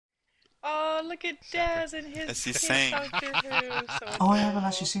Oh, look at Dazz and his Doctor Who. So I haven't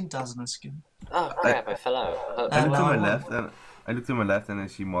actually seen Dazz in a skin. Oh crap! I fell out. I looked to my left, and I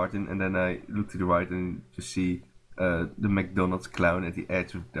see Martin, and then I look to the right and just see the McDonald's clown at the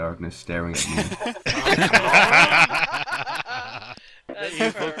edge of darkness staring at me. That's The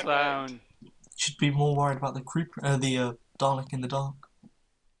evil perfect. clown. Should be more worried about the creeper, the Dalek in the dark.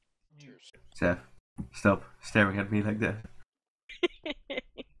 Seth, stop staring at me like that.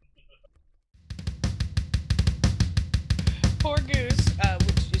 Poor Goose,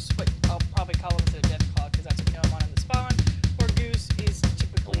 which is what I'll probably call him to the death claw because that's what we know him on in the spawn. Poor Goose is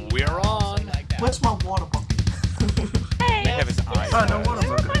typically We're on. like that. Where's my water bucket? Hey, They have his eyes. Oh, no water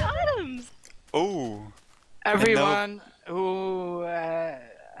where are bucket. my items? Oh. Everyone who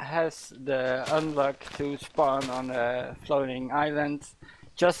has the unluck to spawn on a floating island,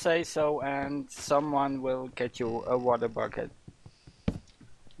 just say so and someone will get you a water bucket.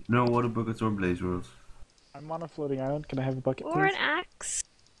 No water buckets or blaze rolls. I'm on a floating island. Can I have a bucket, Or an please? axe?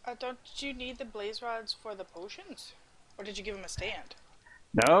 Don't you need the blaze rods for the potions? Or did you give him a stand?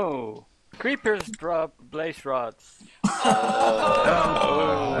 No! Creepers drop blaze rods. Awesome.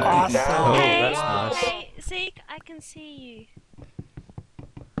 Hey, that's nice. hey, Zeke, I can see you.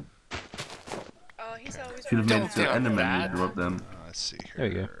 Oh, he's always Should have made it so Don't do Enderman that. would drop them. Let's see here. There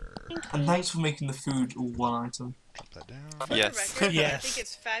you go. And thanks for making the food all one item. Drop that down. For the Yes. record, I Yes. think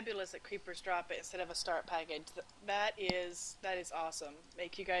it's fabulous that creepers drop it instead of a start package. That is awesome.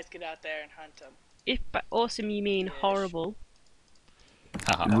 Make you guys get out there and hunt them. If by awesome you mean horrible.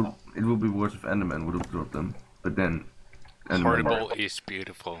 It would be worse if Enderman would have dropped them. But then Horrible is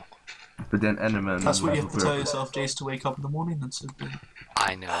beautiful. But then Enderman. That's what you would have to tell work. yourself, Jace, to wake up in the morning and so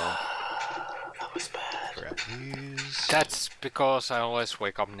I know. That was bad. Grab these. That's because I always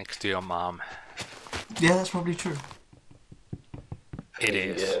wake up next to your mom. yeah, that's probably true. It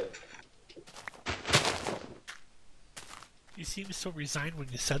is. Yeah. You seemed so resigned when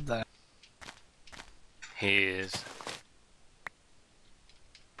you said that. He is.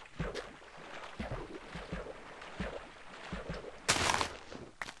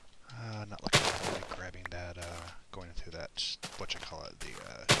 Not looking for like grabbing that, going into that, whatchamacallit,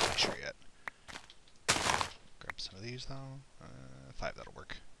 the glacier yet. Grab some of these though. 5, that'll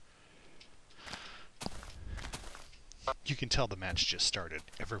work. You can tell the match just started.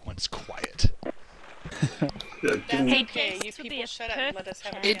 Everyone's quiet. That's Hey, okay. Jace, You this would be people a shut up and let us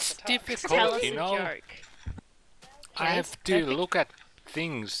have a perfect chance It's to talk. Tell difficult, us you a know. joke. I Jace, have to perfect- look at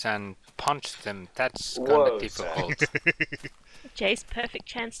things and punch them. That's kind Whoa, of difficult. Jace, perfect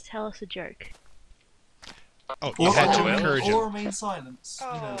chance to tell us a joke. Oh, you had to encourage him. or remain silent. You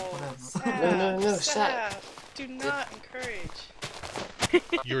know, Oh, whatever. No, Sap. Do not encourage.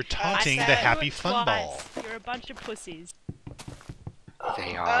 You're taunting said the it happy fun ball. Twice. You're a bunch of pussies.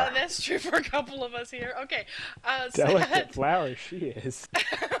 They are. That's true for a couple of us here. Okay. Delicate flower she is.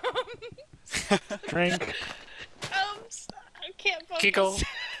 Drink. I can't focus. Giggle.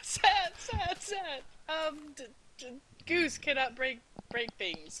 Sad. Goose cannot break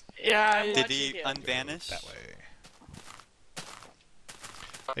things. Yeah, I'm Did watching he him. unvanish? That way.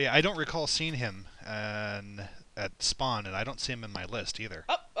 Yeah, I don't recall seeing him at spawn, and I don't see him in my list either.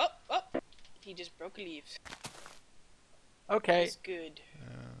 Oh. He just broke a leaf. okay. That's good.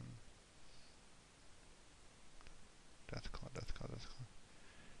 Deathclaw.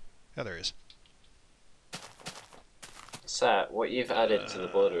 Yeah, there he is. Sat, what you've added to the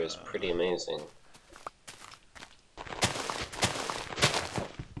border is pretty amazing.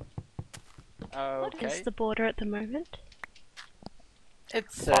 What is Okay. the border at the moment?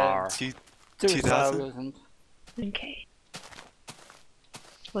 It's Far. 2000. Okay.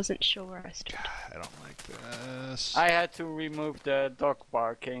 Wasn't sure where I stood. I don't like this. I had to remove the dog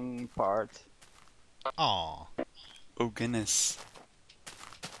barking part. Aw. Oh goodness.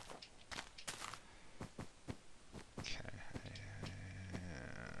 Okay.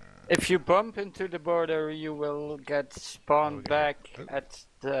 If you bump into the border, you will get spawned back at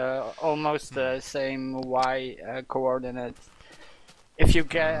the almost the same Y coordinate. If you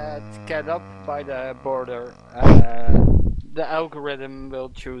get up by the border, the algorithm will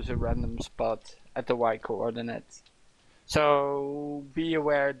choose a random spot at the Y coordinate. So be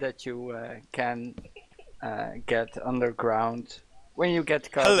aware that you can get underground when you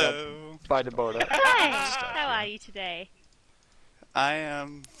get caught up by the border. Hi! How are you today? I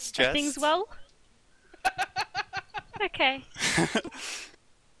am Are stressed. things well? Okay.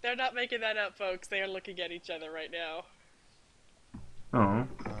 They're not making that up, folks. They are looking at each other right now. Oh.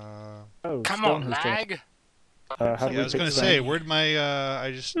 Oh, Come Stone on, has joined. lag. How do Yeah, we I was gonna pick say, them? where'd my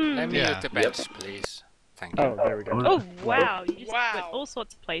I just Let me yeah. at the bench, please. Thank you. Oh, there we go. Oh wow! You just Wow. went all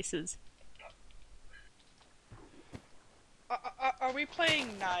sorts of places. Are we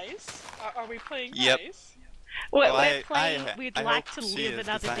playing nice? Are we playing Yep. nice? We're playing. We'd I like hope to she live is, 'cause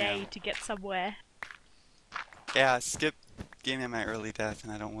another I day am. to get somewhere. Yeah, Skipp gave me my early death,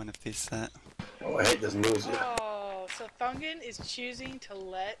 and I don't want to face that. Oh, I hate this music. Oh, so Thungon is choosing to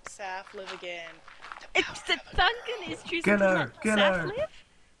let Saff live again. It's the Thungon is choosing Kill to her, let kill Saff her. live?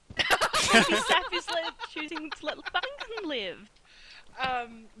 Maybe Saff is choosing to let Thungon live.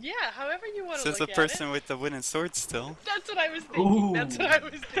 Yeah, however you want to Says look the at person it. with the wooden sword still. That's what I was thinking. That's what I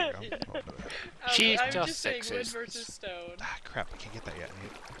was There thinking. you go. Over there. She's I'm just just saying wood sexist. versus stone. Ah, crap, I can't get that yet.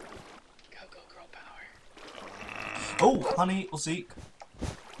 Go, girl power. Oh, Honney or Xeke.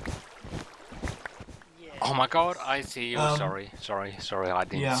 Yeah. Oh my god, I see you. Um, Sorry, I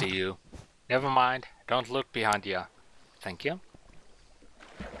didn't yeah. see you. Never mind. Don't look behind you. Thank you.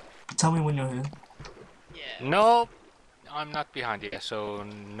 Tell me when you're here. Yeah. Nope. I'm not behind you, so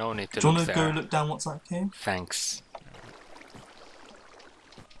no need to Do you look want to there. go look down what's that cave? Thanks.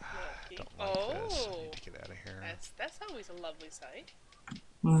 Lucky. Don't like this. I Oh, need to get out of here. that's always a lovely sight.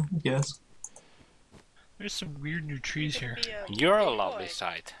 I guess. There's some weird new trees here. Be a You're a big lovely boy.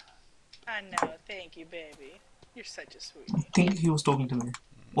 sight. I know. Thank you, baby. You're such a sweetie. I think he was talking to me.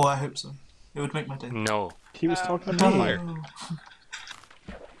 Well, I hope so. It would make my day. No. He was talking to me.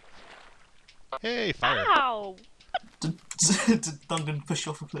 Oh. Hey, fire! Ow! Did Thungon push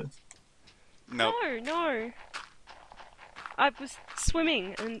you off a cliff? Nope. No. I was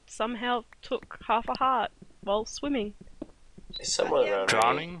swimming and somehow took half a heart while swimming. Is someone around?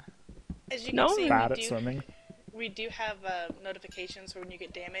 Drowning? As you No. can see, Bad at swimming. we do have notifications for when you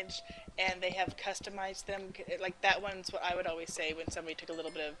get damaged, and they have customized them. Like that one's what I would always say when somebody took a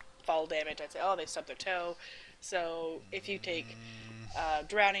little bit of fall damage. I'd say, oh, they stubbed their toe. So if you take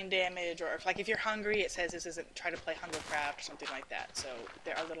drowning damage, or if you're hungry, it says this isn't try to play Hungercraft or something like that. So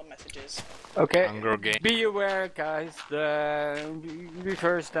there are little messages. Okay, Hunger game. be aware guys, the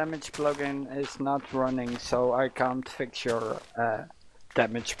reverse damage plugin is not running, so I can't fix your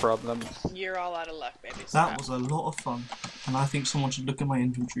damage problems. You're all out of luck, baby. That was a lot of fun, and I think someone should look at my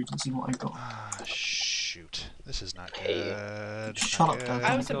inventory to see what I got. Ah, shoot. This is not good. Shut Not up, good. Dazz.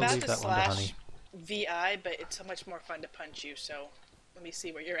 I was Go about leave to that one to slash Honney. VI, but it's so much more fun to punch you. So let me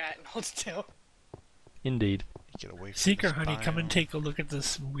see where you're at and hold still. Indeed. Get away from Seeker this Honey, come and biome. take a look at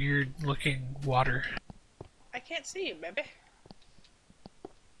this weird looking water. I can't see you, baby.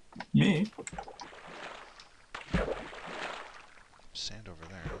 Me? Sand over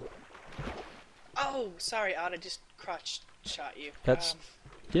there. Oh, sorry, Otta just crotch shot you. That's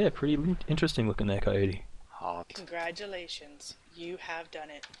yeah, pretty interesting looking there, Coyote. Hot. Congratulations, you have done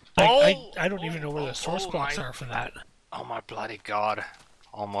it. I don't even know where the source blocks my- are for that. Oh my bloody god.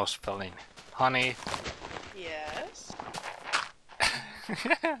 Almost fell in. Honey. Yes.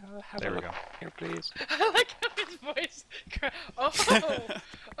 Have There a we look go. here, please. I like how his voice.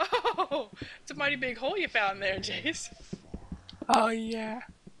 Oh, it's a mighty big hole you found there, Jace. Oh yeah.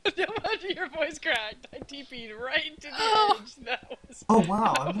 No wonder your voice cracked. I TP'd right to the edge. That was. Oh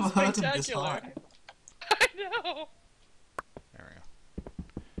wow, I've that never was heard of this spectacular. high. I know. There we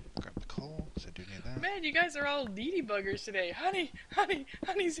go. Grab the coal, because I do need that. Man, you guys are all needy buggers today. Honey,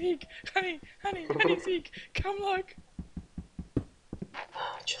 Zeke. Honey, Zeke. Come look.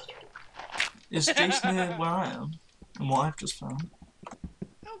 Children. Is Jace near where I am? And what I've just found?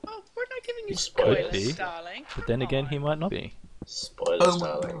 Oh, we're not giving you Could be, spoilers, darling. but then again, he might not be. Spoilers, Oh my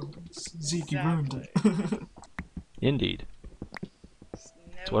darling. god, Zeke, you ruined it. Indeed.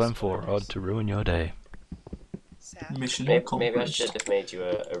 That's what I'm for, Odd, to ruin your day. Mission Maybe I accomplished. should have made you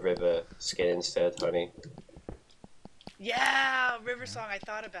a river skin instead, Honey. Yeah, River Song. I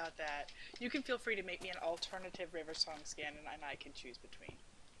thought about that. You can feel free to make me an alternative River Song skin, and I can choose between.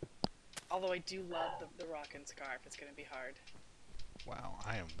 Although I do love the rock and scarf. It's gonna be hard. Wow,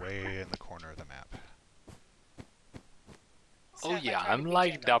 I am way in the corner of the map. Oh Seth, I yeah, tried to I'm be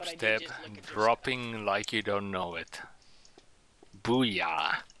like gentle, but I did dubstep, just look at your dropping like you don't know it.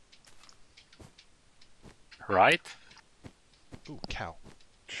 Booyah. Right? Ooh, cow.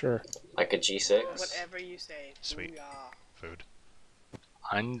 Sure. Like a G6. Whatever you say. Sweet. Booyah. Food.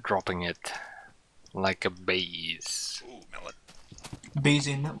 I'm dropping it like a base. Ooh, melon.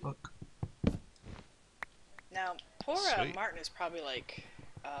 Bayesian network. Now, poor Sweet. Martin is probably like,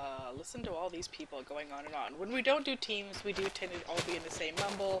 listen to all these people going on and on. When we don't do teams, we do tend to all be in the same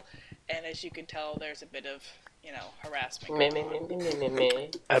mumble, and as you can tell, there's a bit of, harassment Me, going me, on. me, me, me, me, me.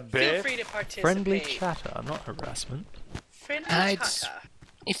 A Feel bit? free to participate. Friendly chatter, not harassment. Friendly It's, chatter.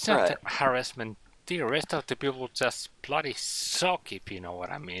 it's not Right. harassment. The rest of the people just bloody suck, if you know what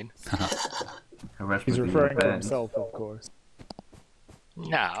I mean. Harassment He's in referring to Japan. himself, of course.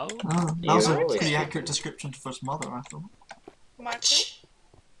 No. Oh, that was a always pretty do. accurate description for his mother, I thought. Martin?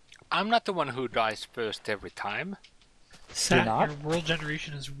 I'm not the one who dies first every time. Sat, not? your world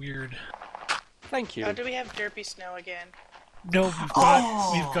generation is weird. Thank you. Oh, do we have derpy snow again? No,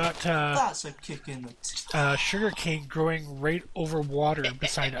 we've got That's a kick in the sugarcane growing right over water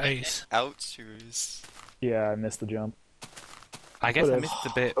beside ice. Ouch, Uruz. Yeah, I missed the jump. I guess I missed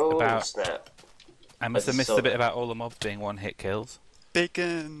the bit Oh, about. snap. I must have missed the bit about all the mobs being one-hit kills.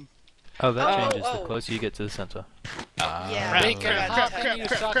 Bacon! Oh, that Oh, changes the oh. closer you get to the center. Yeah, Bacon, I how forgot to can you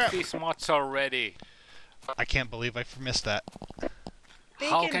touch that. suck these mods already? I can't believe I missed that.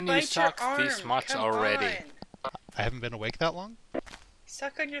 How Bacon, can you bite your suck these arm. mods Come already? on. I haven't been awake that long?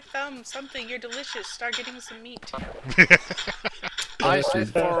 Suck on your thumb, something. You're delicious. Start getting some meat. I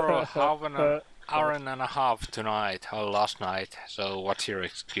slept for a hour and a half tonight, or last night, so what's your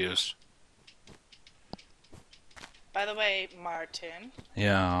excuse? By the way, Martin,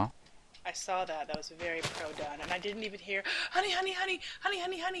 Yeah. I saw that. That was very pro done. And I didn't even hear, honey, honey, honey, honey,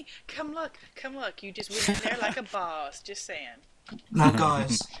 honey, honey. Come look, come look. You just went in there like a boss. Just saying. Now,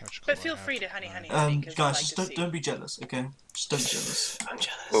 guys, But feel free to honey, honey, honey. 'Cause I guys, like just to see. don't be jealous, okay? Just don't be jealous. I'm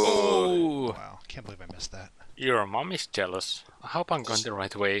jealous. Oh, Wow, can't believe I missed that. your mom is jealous. I hope I'm going the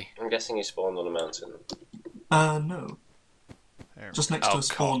right way. I'm guessing you spawned on a mountain. No. There Just we next to a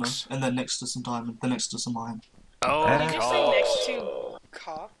spawner, cocks. and then next to some diamond, then next to some iron. Oh, Did you just say next to Oh.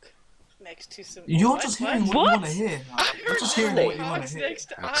 cock? Next to some. You're what? just hearing what, What? you want to hear. You're just hearing what you want Cocks to hear. next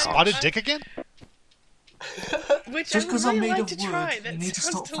to A iron. Spotted dick again? Which Just I because would I'm really made like of to wood, try. you That need to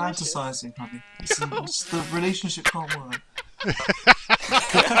sounds stop delicious. fantasizing, honey. It's the relationship can't work.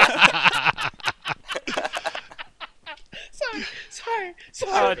 Sorry.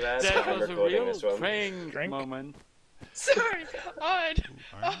 Oh, Glad that I'm was a recording real this one. praying moment. Sorry. Odd,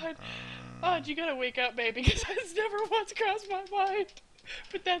 you gotta wake up, baby, because that's never once crossed my mind.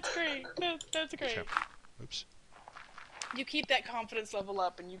 But that's great. That's great. Okay. Oops. You keep that confidence level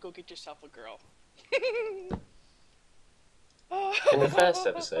up and you go get yourself a girl. In the first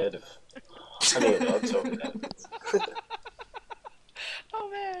episode of HonneyPlay talking about Oh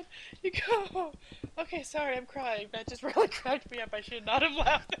man, you go. Okay, sorry, I'm crying. That just really cracked me up. I should not have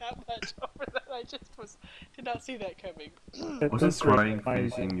laughed that much over that. I just did not see that coming. Wasn't crying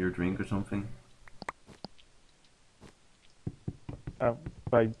finishing your drink or something?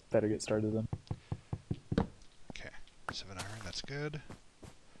 I better get started then. Okay. 7 iron, that's good.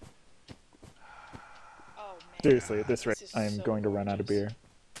 Oh man. Seriously, at this rate, This is I am so going to run out of beer.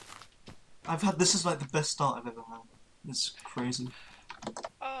 This is like the best start I've ever had. It's crazy.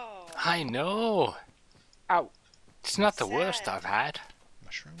 Oh. I know. Ow. It's not the worst I've had.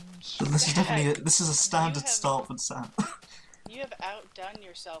 Mushrooms. But this is definitely this is a You standard have- start for the Sat. You have outdone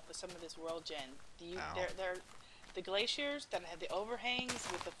yourself with some of this world gen. They're the glaciers that have the overhangs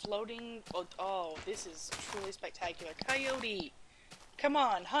with the floating. Oh, this is truly spectacular. Coyote, come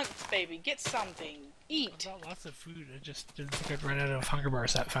on, hunt, baby, get something, eat. I've got lots of food. I just didn't think I'd run out of hunger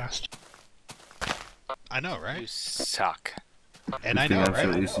bars that fast. I know, right? You suck. And I think know,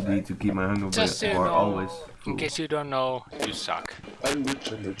 I'm so right? easy to keep my hunger Just so you bar know, always in full. case you don't know, you suck.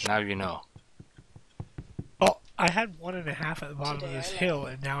 Now you know. Oh, I had 1.5 at the bottom Today of this I hill,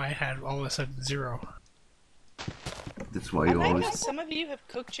 and now I had all of a sudden 0. That's why I you like how always. some of you have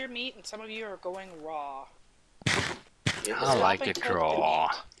cooked your meat and some of you are going raw. I like it raw.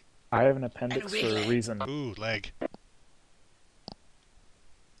 I have an appendix And for a wiggly. reason. Ooh, leg.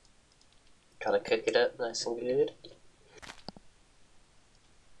 Kind of cook it up nice and good.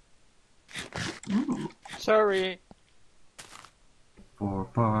 Sorry. For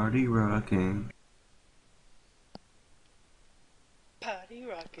party rocking. Party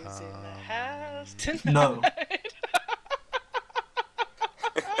rock is in the house tonight. No.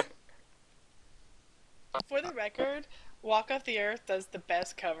 For the record, Walk Off the Earth does the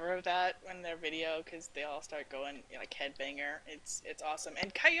best cover of that in their video because they all start going like headbanger. It's awesome.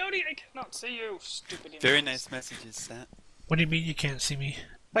 And Coyote, I cannot see you, stupid. Very idiots. nice messages, Sat. What do you mean you can't see me?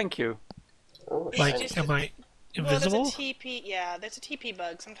 Thank you. Oh, Like, just- am I Well, invisible? there's a TP. Yeah, there's a TP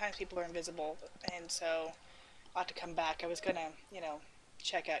bug. Sometimes people are invisible, and so I'll have to come back. I was gonna,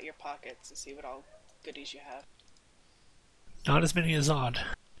 check out your pockets and see what all goodies you have. Not as many as Odd.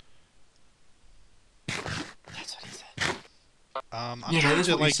 That's what he said. I'm Yeah, that trying is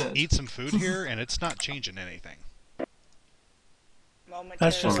to what he like said. eat some food here, and it's not changing anything.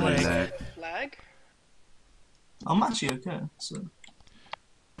 That's just Probably like- lag. Flag. I'm actually okay. So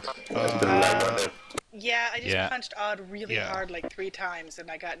Yeah, I just Yeah. punched Odd really Yeah. hard like 3 times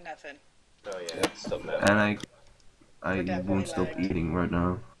and I got nothing. Oh yeah, stop now. And I We're definitely won't stop lagged. eating right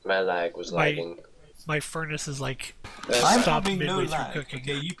now. My lag was My- lagging. my furnace is like I'm stopped having no midway through lag. cooking.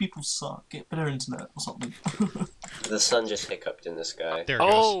 Okay, you people suck. Get better internet or something. The sun just hiccuped in the sky. There it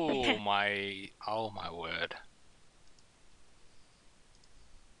goes. Oh my word.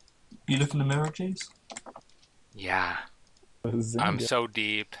 You look in the mirror, Jace? Yeah. I'm so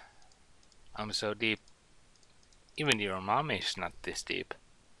deep. I'm so deep. Even your mom is not this deep.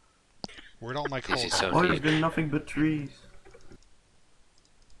 Where'd all my This coal is go? so Or there's deep. been nothing but trees.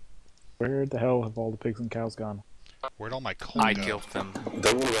 Where the hell have all the pigs and cows gone? Where'd all my coal I go? killed them.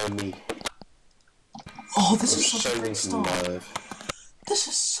 Don't worry about me. Oh, this is There's such a so great many start. alive. This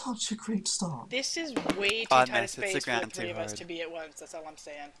is such a great start. This is way too Odd tight a mess, it's space the for the ground three too of us hard. to be at once. That's all I'm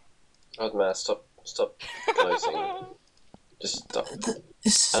saying. Oh man, stop closing. Just stop.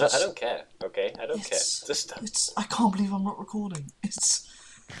 It's I don't care, okay? I don't care. Just stop. I can't believe I'm not recording. It's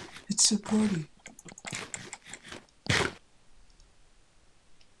so pretty.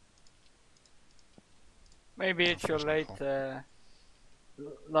 Maybe it's your late,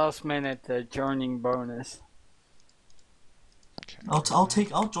 last minute joining bonus. I'll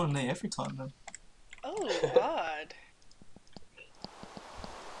join late every time then. Oh, odd.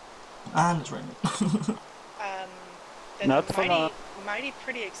 And it's raining. That Not for long. mighty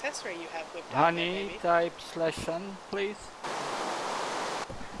pretty accessory you have whipped out there, Honey, baby. type /sun, please.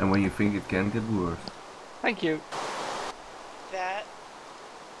 And when you think it can get worse. Thank you. That,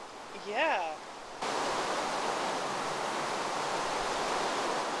 yeah.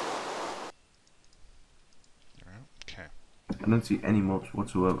 Okay. I don't see any mobs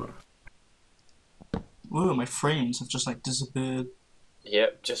whatsoever. Whoa, my frames have just like disappeared.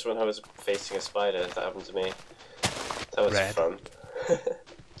 Yep, just when I was facing a spider, that happened to me. That was Red. fun.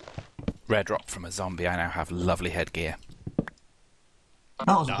 Rare drop from a zombie. I now have lovely headgear. That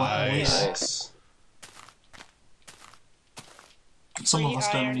was Nice. Nice. Some of Free us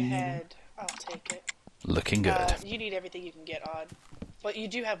don't iron really need it. head. I'll take it. Looking good. You need everything you can get, Odd. But you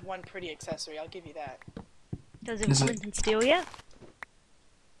do have one pretty accessory, I'll give you that. Does it Is it- flint and steel yet?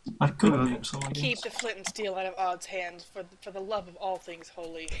 I could make some, I Keep guess. the flint and steel out of Odd's hands for the love of all things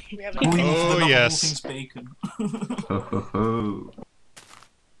holy. We have We need for the Oh, love of yes. all things bacon. Ho ho ho.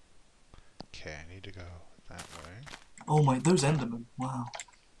 Okay, I need to go that way. Oh my, those Endermen, wow.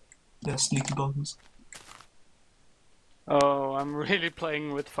 They're sneaky buggers. Oh, I'm really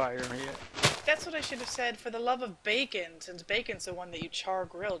playing with fire here. That's what I should have said, for the love of bacon, since bacon's the one that you char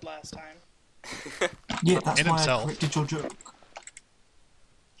grilled last time. Yeah, that's And why himself. I corrected your joke.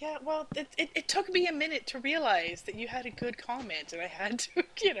 Yeah, well, it took me a minute to realize that you had a good comment, and I had to,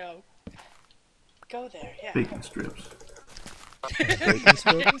 go there, yeah. Bacon strips. Bacon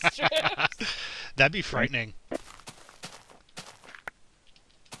strips. That'd be frightening.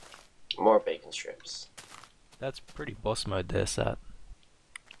 More bacon strips. That's pretty boss mode there, Sat.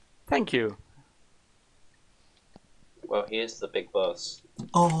 Thank you. Well, he is the big boss.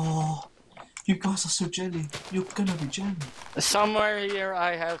 Oh, you guys are so jelly. You're gonna be jelly. Somewhere here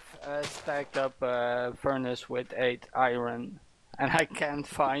I have stacked up a furnace with 8 iron, and I can't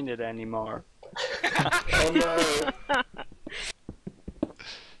find it anymore. Oh no!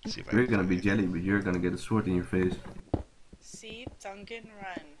 See if I You're can gonna be jelly, but you're gonna get a sword in your face. See, Thungon,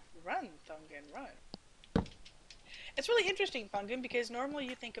 run. Run, Thungon, run. It's really interesting, Thungon, because normally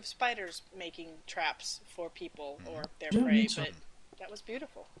you think of spiders making traps for people or their Yeah, prey, me too. but that was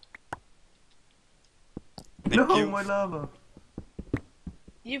beautiful. Thank No, you. my lava!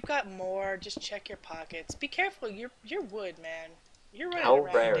 You've got more, just check your pockets. Be careful, you're wood, man. You're running How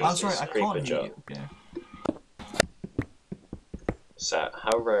around. rare is I'm sorry, this I creeper can't hear drop? you. Okay. Sat,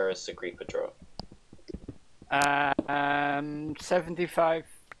 how rare is the creeper drop? 75%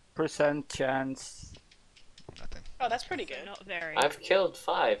 chance. Nothing. Oh, that's pretty good. Not very. I've killed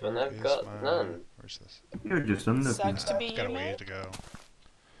 5 and Where I've is got my- none. Where's this? You're just unlucky. Sucks to be I've got you, a ways man. to go.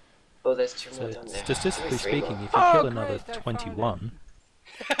 Oh, there's 2 So more down there. statistically Three more. speaking, if you Oh, kill great, another I found it. 21,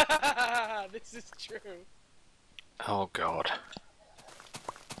 This is true. Oh god.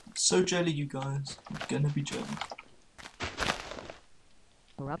 So jelly, you guys. You're gonna be jelly.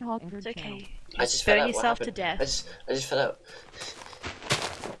 It's okay. I just fell Burn out. What yourself to happened? death. I just fell out.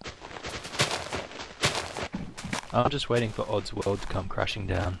 I'm just waiting for Odd's world to come crashing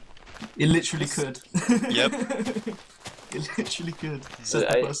down. It literally could. Yep. It literally could. So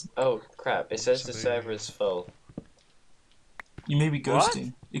Says the person. oh crap! It says the Somebody- server is full. You may be What?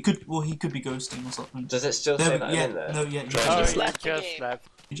 ghosting. It could. Well, he could be ghosting or something. Does it still There say we- that yeah, I'm in there? no, yeah, Oh, just you left the just game. left.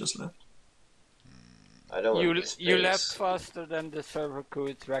 he just left. I don't want You this you space. left faster than the server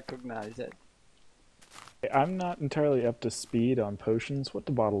could recognize it. I'm not entirely up to speed on potions. What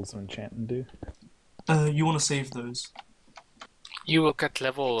do bottles of enchantment do? You want to save those. You will get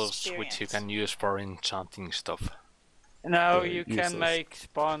levels which you can use for enchanting stuff. No, you can make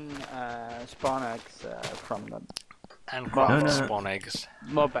spawn eggs from them. And craft spawn eggs.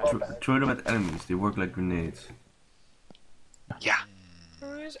 Mob eggs. Throw them at enemies, they work like grenades. Yeah.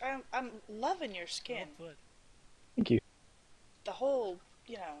 Uruz, I'm loving your skin. Thank you. The whole,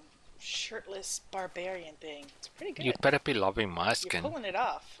 you know, shirtless barbarian thing. It's pretty good. You better be loving my skin. You're pulling it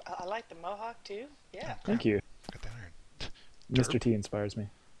off. I like the mohawk too. Yeah. Thank you. Got that iron. Mr. T inspires me.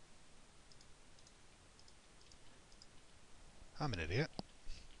 I'm an idiot.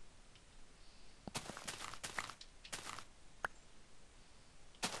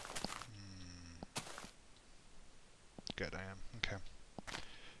 Good, I am. Okay.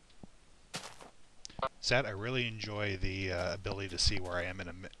 Zed, I really enjoy the ability to see where I am in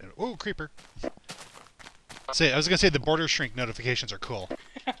a minute. Oh, creeper! I was gonna say the border shrink notifications are cool.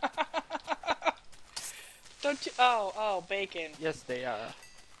 Don't you? Oh, bacon. Yes, they are.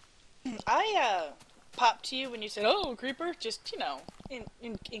 I popped to you when you said, "Oh, creeper," just, you know,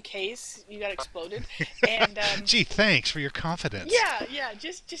 in case you got exploded. And gee, thanks for your confidence. Yeah,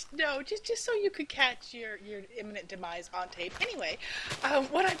 just so you could catch your imminent demise on tape. Anyway,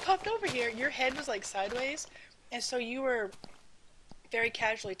 when I popped over here, your head was like sideways, and so you were very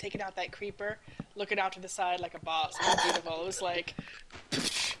casually taking out that creeper, looking out to the side like a boss. It was beautiful. It was like,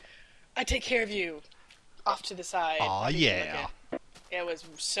 I take care of you. Off to the side. Aw, yeah. It was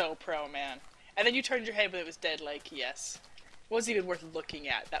so pro, man. And then you turned your head when it was dead, like, yes. It wasn't even worth looking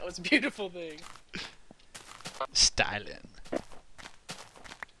at. That was a beautiful thing. Styling.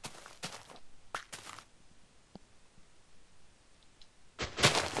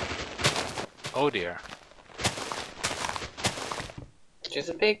 Oh dear. Do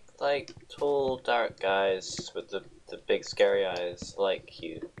the big, like, tall, dark guys with the big, scary eyes like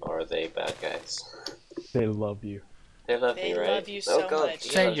you, or are they bad guys? They love you. They love me, right? They love you so much.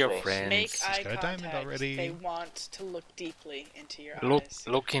 Say your friends. Make eye got a diamond contact. already. They want to look deeply into your eyes.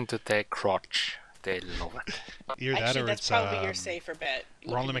 Look into their crotch. They love it. Either that Actually, or that's it's probably your safer bet.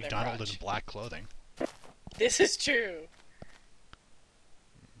 Look Ronald into their McDonald in crotch. black clothing. This is true.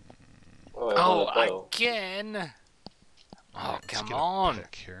 Oh, again? Oh, Let's come get a on.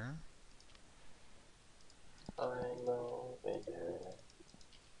 pick here.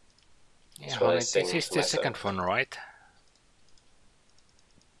 Yeah, Honney, this is the second one, right?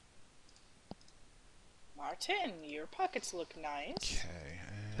 Martin, your pockets look nice. Okay.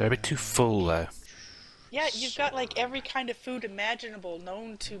 They're a bit too full, though. Yeah, you've got like every kind of food imaginable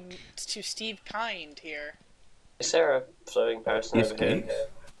known to Steve Kind here. Is there a floating person Yes, over here? cakes.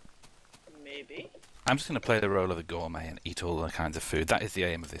 Maybe. I'm just going to play the role of the gourmet and eat all the kinds of food. That is the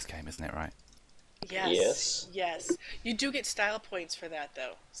aim of this game, isn't it, right? Yes. Yes. You do get style points for that,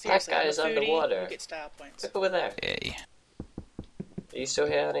 though. Seriously, That guy's I'm a foodie, underwater. You get style points. Look over there. Yay. Are you still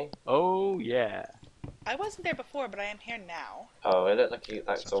here, Honey? Oh, yeah. I wasn't there before, but I am here now. Oh, it looked like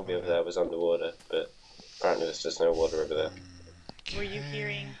that zombie over there was underwater, but apparently there's just no water over there. Were you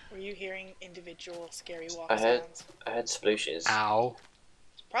hearing individual scary walk I heard sounds? splooshes. Ow.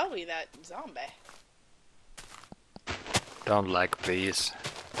 It's probably that zombie. Don't like, please.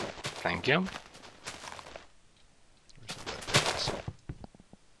 Thank you.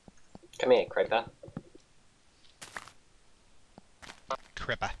 Come here, Creeper.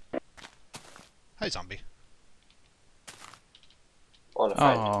 Creeper. Hi, zombie. On a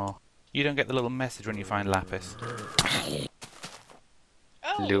friend. Oh, you don't get the little message when you find Lapis.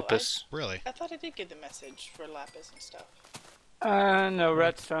 Oh, Lupus. Really? I thought I did get the message for Lapis and stuff. No,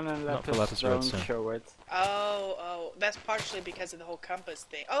 redstone and Not for lapis lapis don't redstone. show it. Oh, that's partially because of the whole compass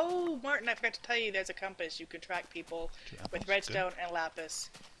thing. Oh, Martin, I forgot to tell you there's a compass. You can track people with redstone and lapis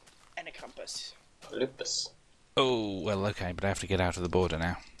and a compass. Lupus. Oh, well, okay, but I have to get out of the border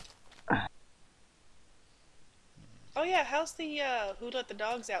now. Oh yeah, how's the Who Let the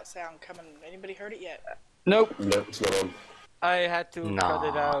Dogs Out sound coming? Anybody heard it yet? Nope. Nope, it's not on. I had to cut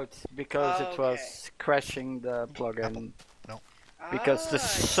it out because it Okay. was crashing the plugin. No. Because the Ah, I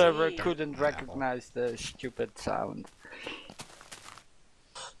server see. couldn't recognize the stupid sound.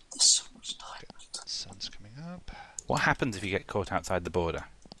 There's so much time. Sun's coming up. What happens if you get caught outside the border?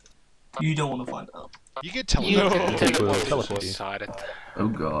 You don't want to find out. You get teleported. Will teleport you. Decided. Oh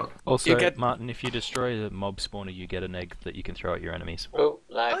god. Also, You get- Martin, if you destroy the mob spawner, you get an egg that you can throw at your enemies. Oh,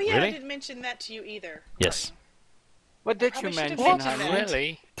 lag. Oh yeah, Really? I didn't mention that to you either. Yes. What did Probably you should have mention, mentioned Honey? that.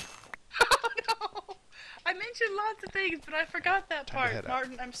 Really? No, I mentioned lots of things, but I forgot that Time to head part. out.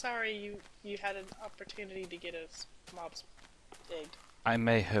 Martin, I'm sorry you had an opportunity to get a mob's egg. I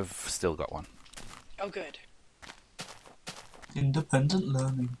may have still got one. Oh good. Independent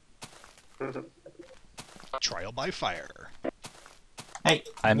learning. Trial by fire. Hey,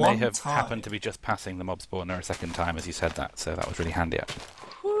 I may one have time. happened to be just passing the mob spawner a second time as you said that, so that was really handy actually.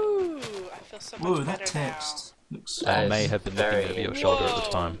 Whew, I feel so much Whoa, better that text looks. I may have been looking over your shoulder at the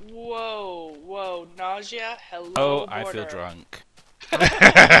time. Whoa, nausea, hello, Oh, border. I feel drunk.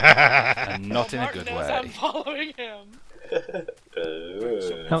 And not in a good way. I'm following him.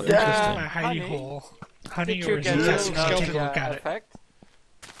 How interesting. My hidey hole. Honey, Did you or get a Xeke, take a look at it. effect?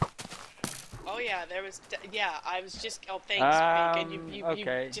 Oh yeah, there was. Yeah, I was just. Oh, thanks, Bacon. You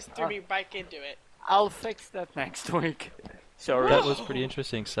okay. just threw me back into it. I'll fix that next week. Sorry. That was pretty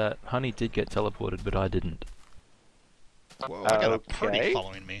interesting, Sat. Honey did get teleported, but I didn't. Whoa, I got a party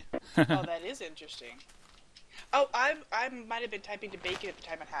following me. Oh, that is interesting. Oh, I might have been typing to Bacon at the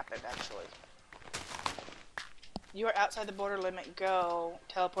time it happened, actually. You are outside the border limit, go.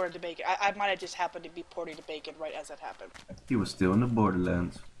 Teleported to Bacon. I might have just happened to be porting to Bacon right as that happened. He was still in the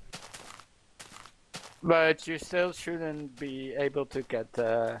Borderlands. But you still shouldn't be able to get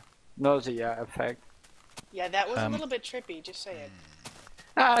the nausea effect. Yeah, that was a little bit trippy, just saying.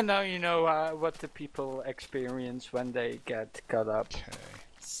 Now you know what the people experience when they get cut up. Okay.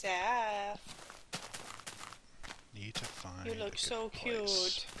 Saf. Need to find. You look so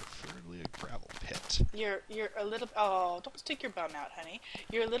place, cute. Preferably a gravel pit. You're a little. Oh, don't stick your bum out, honey.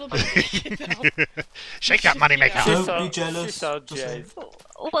 You're a little bit. Shake that money maker. Don't be jealous. She saw Jace.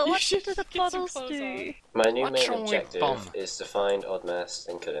 What did the bottles do? My new What's main wrong with objective Bum? is to find Odd Mask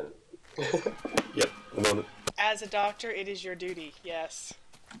and kill him. Yep, I'm on it. As a doctor, it is your duty. Yes.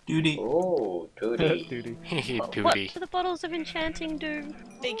 Duty. Oh, duty. Duty. What Duty. do the bottles of enchanting do?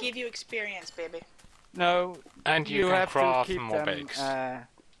 They give you experience, baby. No, And you can have craft to keep mob them eggs.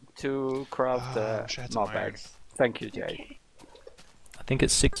 to craft wish I had some mob iron. eggs. Thank you, Jay. I think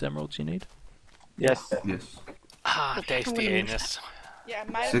it's 6 emeralds you need. Yes. Yes. Ah, tasty anus. Yeah,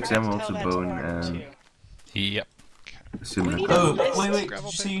 I might have 6 to emeralds, tell a that to bone, Lauren, and too. Yep. a similar. We need Oh, a list. wait, did Gravel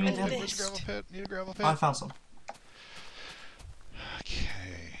you pit, see you need gravel that? pit, gravel pit, need a gravel pit. I found some. Okay.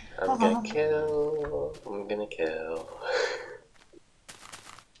 I'm gonna kill. I'm gonna kill.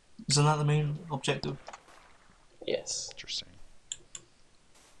 Isn't that the main objective? Yes. Interesting.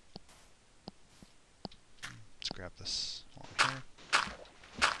 Let's grab this one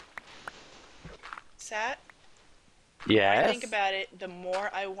here. Sat? Yes. When I think about it, the more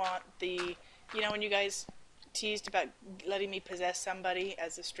I want the... You know when you guys teased about letting me possess somebody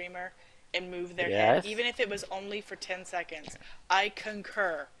as a streamer and move their head? Yes. Even if it was only for 10 seconds. I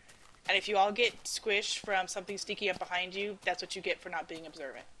concur. And if you all get squished from something sneaky up behind you, that's what you get for not being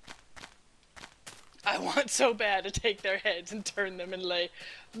observant. I want so bad to take their heads and turn them and lay,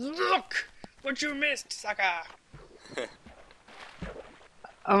 look what you missed, sucker.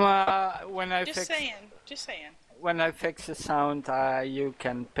 When I Just saying. When I fix the sound, you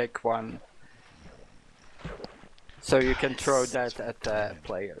can pick one, so you can throw that at the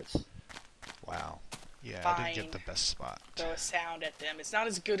players. Wow. Yeah, I didn't get Fine. the best spot. Throw a sound at them. It's not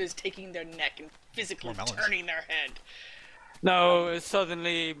as good as taking their neck and physically More melons. turning their head. No,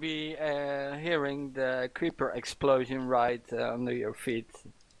 suddenly be hearing the creeper explosion right under your feet.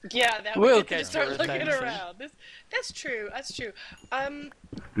 Yeah, that We'll would get you to get start your looking attention. around. That's true.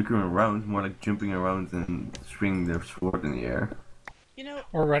 Looking around, more like jumping around and swinging their sword in the air. You know,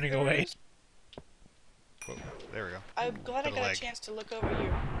 Or running away. Whoa, there we go. I'm glad I Bit of got lag. a chance to look over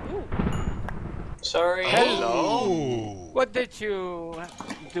you. Ooh. Sorry. Hello. Ooh. What did you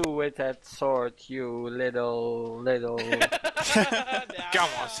do with that sword, you little? Come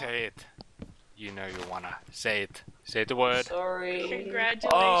on, say it. You know you wanna. Say it. Say the word. Sorry.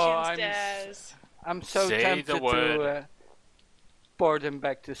 Congratulations, Oh, Dazz. I'm so Say tempted the word. to board him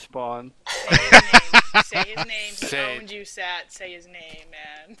back to spawn. Say his name. He Say owned you, Sat. Say his name,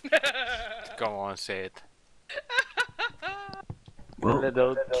 man. Go on, say it. Well,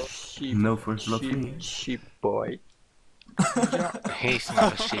 little sheep, no first blood for me. sheep boy. He's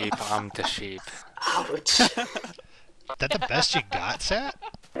not a sheep, I'm the sheep. Ouch. Is that the best you got, Sat?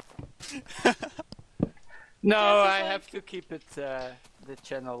 No, I have to keep it the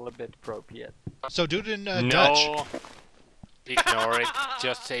channel a bit appropriate. So do it in No. Dutch. Ignore it.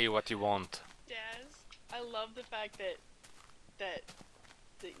 Just say what you want. Dazz, I love the fact that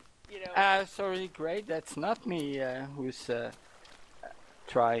you know. Sorry, Gray, that's not me who's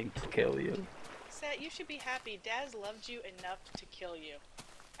trying to kill you. Sat, you should be happy. Dazz loved you enough to kill you.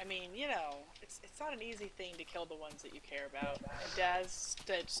 I mean, you know, it's not an easy thing to kill the ones that you care about. And Dazz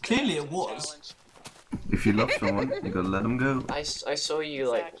Clearly stood it to the was. challenge. If you love someone, you gotta let them go. I saw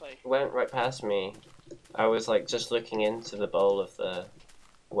you Exactly. like went right past me. I was like just looking into the bowl of the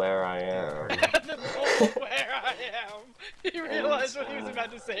where I am. The bowl where I am. He realized what he was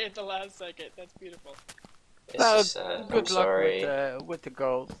about to say at the last second. That's beautiful. It's sad. Good I'm luck sorry. with the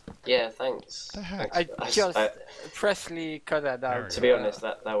gold. Yeah, thanks. I just freshly cut that out. To be honest,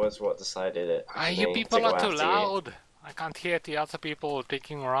 that was what decided it. You me people to go are too after you. loud. I can't hear the other people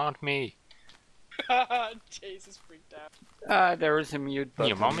digging around me. Jace is freaked out. There is a mute button.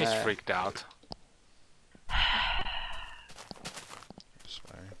 Your mom is freaked out.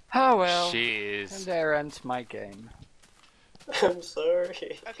 Oh well. She is. And there ends my game. I'm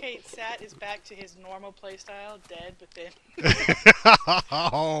sorry. Okay, Sat is back to his normal playstyle, dead within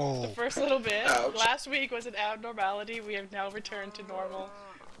Oh. the first little bit. Ouch. Last week was an abnormality. We have now returned to normal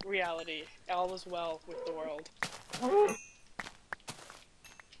reality. All is well with the world.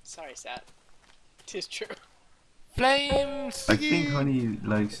 Sorry, Sat. 'Tis true. Flames! I think Honney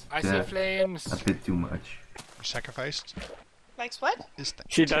likes I see death flames. a bit too much. You sacrificed? Likes what?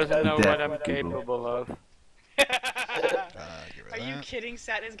 She doesn't know Death what I'm people. capable of. Are you kidding?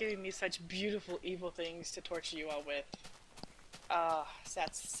 Sat is giving me such beautiful evil things to torture you all with.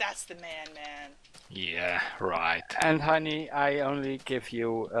 Sat's the man. Yeah, right. And honey, I only give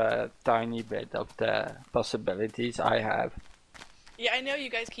you a tiny bit of the possibilities I have. Yeah, I know you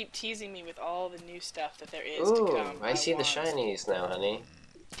guys keep teasing me with all the new stuff that there is Ooh, to come. I see the want. shinies now, honey.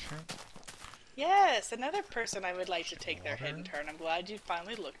 Yes, another person I would like to take their head and turn. I'm glad you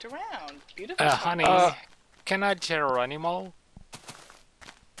finally looked around. Beautiful. Honey, can I Geronimo?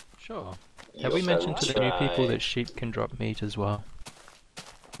 Sure. Have we mentioned to the new people that sheep can drop meat as well?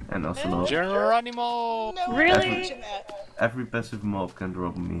 And also Geronimo! No, Really? every passive mob can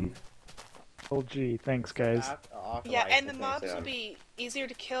drop meat. Oh gee, thanks guys. Yeah, and the mobs will be easier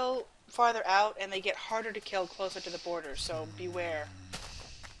to kill farther out, and they get harder to kill closer to the border, so beware.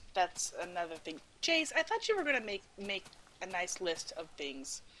 That's another thing. Jace, I thought you were going to make a nice list of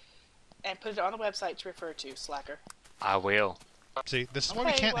things and put it on the website to refer to, slacker. I will. See, this is why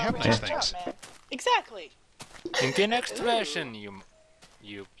we can't well, have good nice job, things. man. Exactly. In the next version, you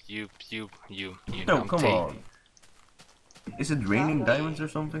No, come numpty. on. Is it raining diamonds or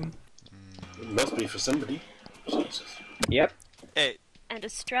something? It must be for somebody. Jesus. Yep. Hey, And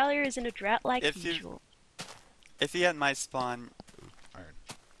Australia is in a drought like if usual. you had my spawn,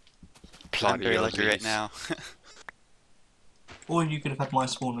 Plant I'm very your lucky right leaves. now. Or you could have had my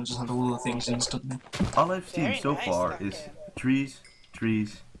spawn and just had all the things instantly. All I've seen Very so nice, far Thungon. is trees,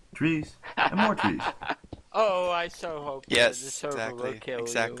 trees, trees, and more trees. Oh, I so hope Yes, the server will kill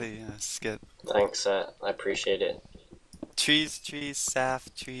exactly. you. Skip. Thanks, I appreciate it. Trees,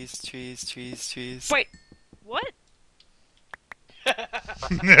 Saff, trees. Wait, what?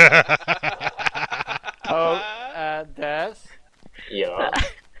 Oh, Dazz? Yeah.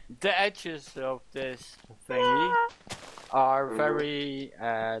 The edges of this thingy are very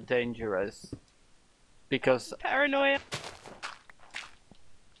dangerous because Paranoia.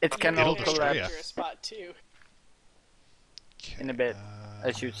 it can all It'll destroy collapse ya. Dangerous spot too. in a bit,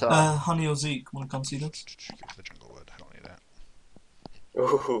 as you saw. Honney or Zeke, wanna come see this? Give the jungle wood. I don't need that.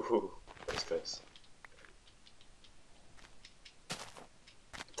 Ooh, that's close.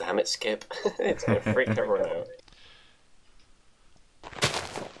 Damn it, Skipp. It's gonna freak everyone out.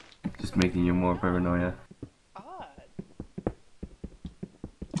 Just making you more paranoia. Odd.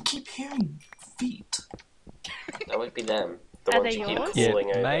 I keep hearing feet. That would be them. The Are ones they you keep yours? calling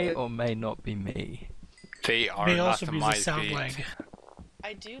It over. may or may not be me. They are May not also be my the sound feet. lag.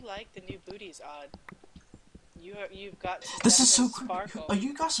 I do like the new booties, Odd. You've got some This is so definite creepy. sparkle. Are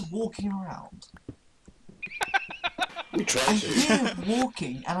you guys walking around? We try I to. hear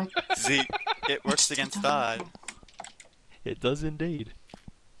walking and I... Zeke, it works against odd. It does indeed.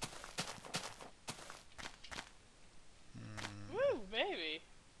 Woo, baby.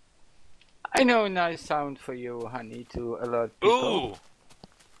 I know a nice sound for you, honey, to alert people. Ooh!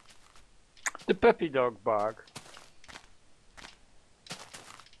 The puppy dog bark.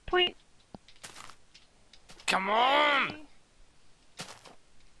 Point. Come on!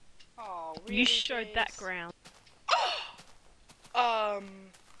 Oh, really, You showed that Jace? ground.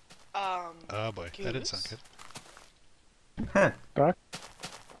 Oh boy, that did sound Goose? good. Huh.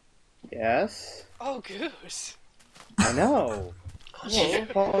 Yes. Oh, Goose. I know. Yeah.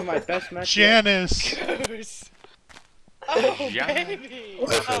 Probably my best match. yet. Janice! Goose. Oh, Yeah. baby.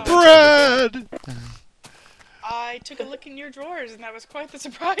 Bread! I took a look in your drawers, and that was quite the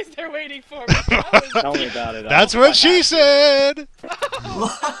surprise they're waiting for me. That was Tell me about it. That's what she said!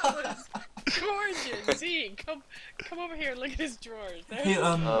 gorgeous. Zeke, come over here and look at his drawers. There's Here,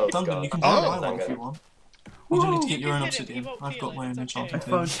 Oh, Thungon, God. you can Oh. borrow my one if you want. You don't need to get You your can own hit him, he obsidian. won't I've feel got it, my own it's okay. enchanting I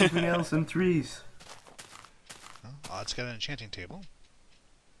table. found something else in trees. Odd's got an enchanting table.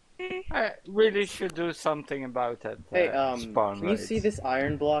 I really should do something about that. Hey, spawn can you rate. see this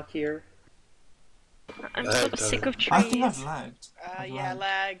iron block here? I'm sort of sick of trees. I think I've lagged. Yeah,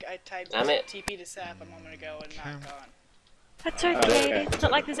 lag. I typed Damn it. TP to Sap a moment ago and not gone. That's okay. It's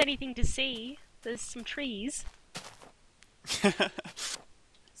not like there's anything to see. There's some trees.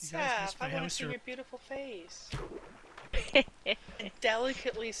 Sap, I want to see your beautiful face.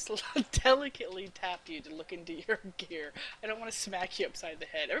 delicately tapped you to look into your gear. I don't want to smack you upside the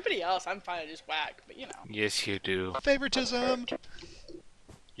head. Everybody else, I'm fine to just whack, but you know. Yes, you do. Favoritism!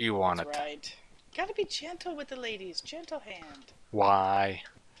 You want That's it. right. Gotta be gentle with the ladies. Gentle hand. Why?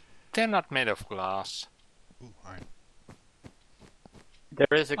 They're not made of glass. Ooh, iron. There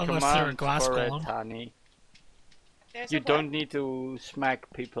is a Unless they're a command glass for golem. it, Honney. There's You a don't what? need to smack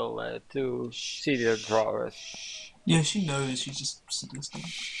people to see their drawers. Yeah, she knows. She's just listening.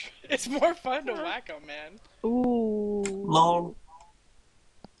 It's more fun to whack 'em, man. Ooh. Lol.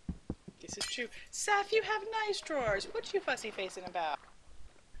 This is true. Saf, you have nice drawers. What you fussy facing about?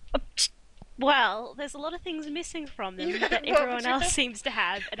 Well, there's a lot of things missing from them that everyone else seems to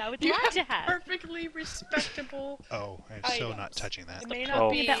have, and I would You like have to have. perfectly respectable. Oh, I'm so not touching that. It may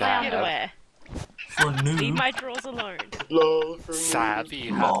not be About my underwear. For a noob. Leave my drawers alone. Sav,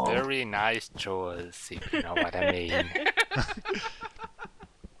 you have very nice drawers, if you know what I mean.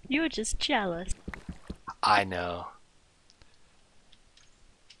 You're just jealous. I know.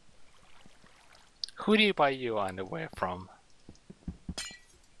 Who do you buy your underwear from?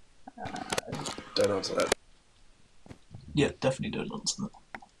 Don't answer that. Yeah, definitely don't answer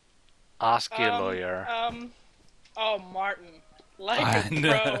that. Ask your lawyer. Oh, Martin. Like I a pro,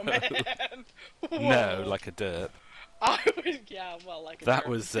 know. man. No, Whoa. like a derp. I was, yeah, well, like a That derp.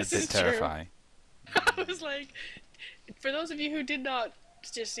 was a This bit is true. terrifying. I was like, for those of you who did not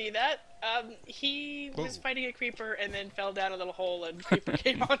just see that, he was fighting a creeper and then fell down a little hole and creeper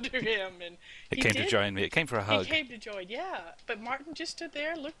came onto him and It he came did. to join me. It came for a hug. He came to join, yeah. But Martin just stood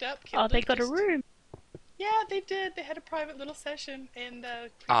there, looked up, Oh, killed they it, got a just- room. Yeah, they did. They had a private little session and creeper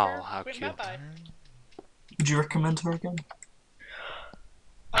Oh, how went cute. bye-bye. Would you recommend her again?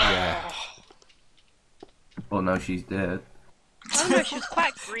 Yeah. Well, now she's dead. I don't know, she was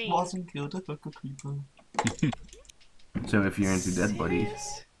quite green. Martin killed a fucking creeper. So if you're into dead bodies.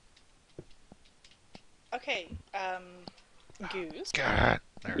 Serious? Okay, Goose. God.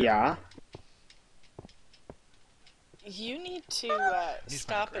 Yeah. You need to Need to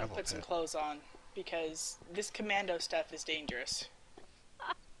stop find a and gravel put some pit. clothes on because this commando stuff is dangerous.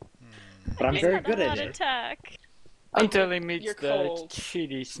 But I'm He's very had a good at heart it. attack. Until he meets You're the cold.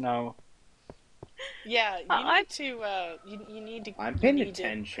 shitty snow. Yeah, you I- need to. You need to. I'm you paying need to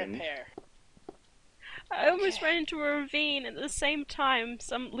attention. prepare. I almost ran into a ravine and at the same time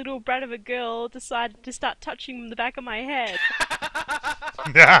some little brat of a girl decided to start touching the back of my head.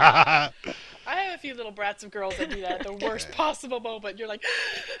 I have a few little brats of girls that do that at the worst possible moment. You're like,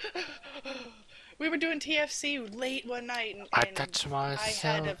 we were doing TFC late one night, and I touch I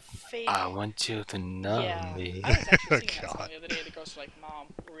had a myself. fake. I want you to know Yeah, me. I was actually seeing that song the other day. The girls were like, "Mom,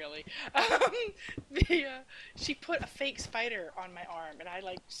 really?" She put a fake spider on my arm, and I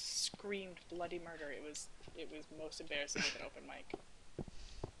like screamed bloody murder. It was most embarrassing with an open mic.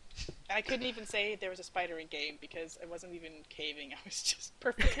 And I couldn't even say there was a spider in game because I wasn't even caving. I was just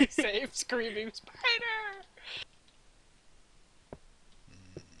perfectly safe, screaming spider.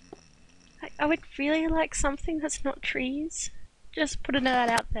 I would really like something that's not trees. Just putting that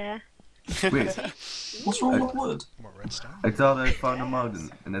out there. Wait, What's wrong with wood? More redstone. I thought I found a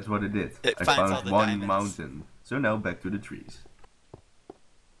mountain, and that's what it did. It I finds all found the one diamonds. mountain. So now back to the trees.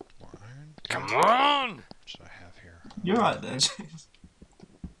 More iron. Come on! What should I have here? You're right there, Jace.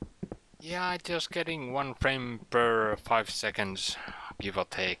 Yeah, just getting 1 frame per 5 seconds, give or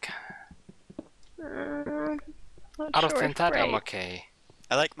take. Not Out of sure 10 if that, I'm great. okay.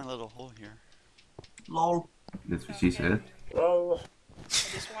 I like my little hole here. Lol. That's what she said. I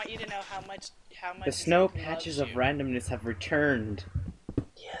just want you to know how much. The snow Zeke patches loves of you. randomness have returned.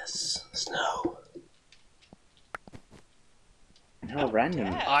 Yes, snow. How random.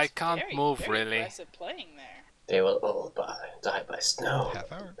 Yeah, I it's can't very, move, very really. Impressive playing there. They will all die by snow.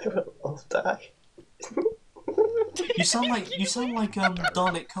 Half hour. They will all die. You sound like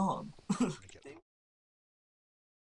Dalek Khan.